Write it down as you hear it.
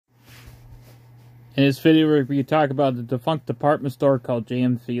In this video, we're going to talk about the defunct department store called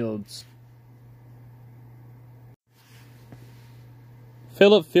J.M. Fields.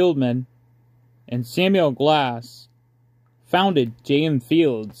 Philip Fieldman and Samuel Glass founded J.M.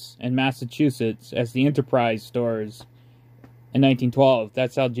 Fields in Massachusetts as the Enterprise stores in 1912.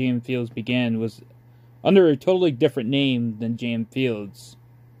 That's how J.M. Fields began, was under a totally different name than J.M. Fields.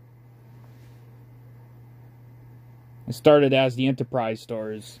 It started as the Enterprise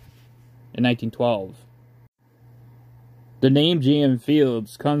stores in 1912. The name J.M.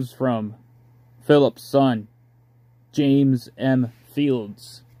 Fields comes from Philip's son, James M.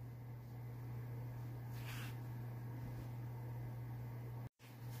 Fields.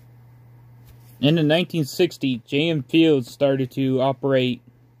 In the 1960s, J.M. Fields started to operate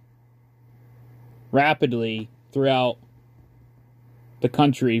rapidly throughout the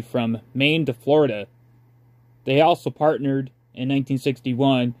country from Maine to Florida. They also partnered in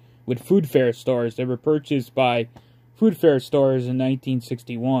 1961 with food fair stores that were purchased by food fair stores in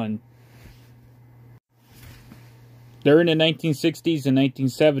 1961. During the 1960s and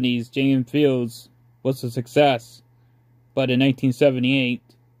 1970s, J.M. Fields was a success, but in 1978,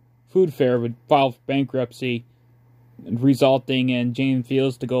 Food Fair would file for bankruptcy, resulting in J.M.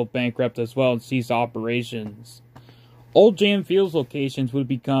 Fields to go bankrupt as well and cease operations. Old J.M. Fields locations would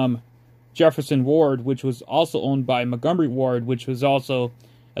become Jefferson Ward, which was also owned by Montgomery Ward, which was also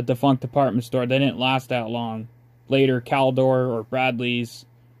a defunct department store. They didn't last that long. Later, Caldor or Bradley's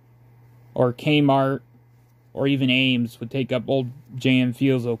or Kmart or even Ames would take up old J.M.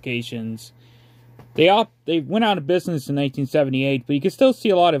 Fields locations. They went out of business in 1978, but you can still see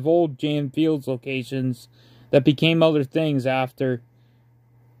a lot of old J.M. Fields locations that became other things after.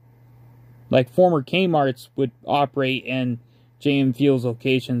 Like former Kmart's would operate in J.M. Fields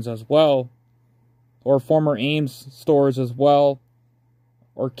locations as well, or former Ames stores as well,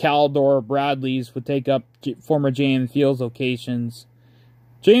 or Caldor or Bradley's would take up former J.M. Fields locations.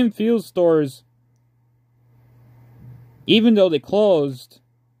 J.M. Fields stores, even though they closed,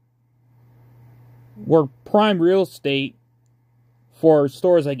 were prime real estate for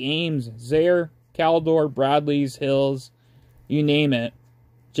stores like Ames, Zayre, Caldor, Bradley's, Hills, you name it.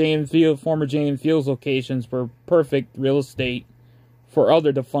 Former J.M. Fields locations were perfect real estate for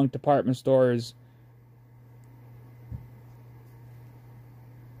other defunct department stores.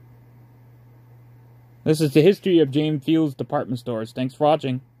 This is the history of J.M. Fields department stores. Thanks for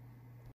watching.